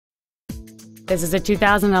This is a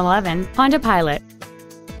 2011 Honda Pilot.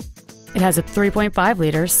 It has a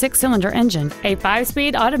 3.5-liter six-cylinder engine, a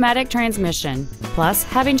 5-speed automatic transmission. Plus,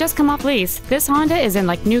 having just come off lease, this Honda is in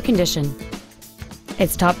like new condition.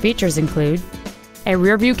 Its top features include a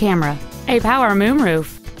rear-view camera, a power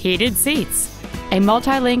moonroof, heated seats, a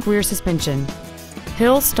multi-link rear suspension,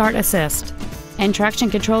 hill start assist, and traction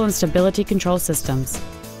control and stability control systems.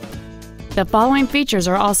 The following features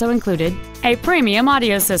are also included: a premium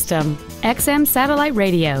audio system, XM satellite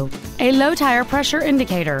radio, a low tire pressure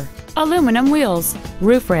indicator, aluminum wheels,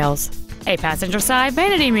 roof rails, a passenger side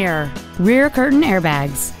vanity mirror, rear curtain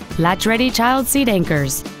airbags, latch-ready child seat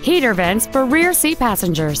anchors, heater vents for rear seat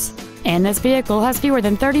passengers, and this vehicle has fewer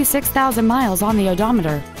than 36,000 miles on the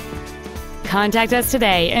odometer. Contact us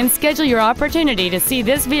today and schedule your opportunity to see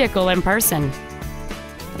this vehicle in person.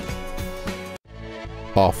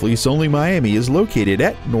 Off Lease Only Miami is located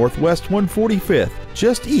at Northwest 145th,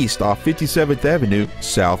 just east off 57th Avenue,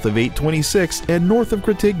 south of 826, and north of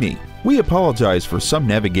Cretigny. We apologize for some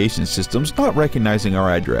navigation systems not recognizing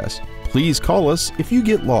our address. Please call us if you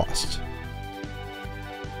get lost.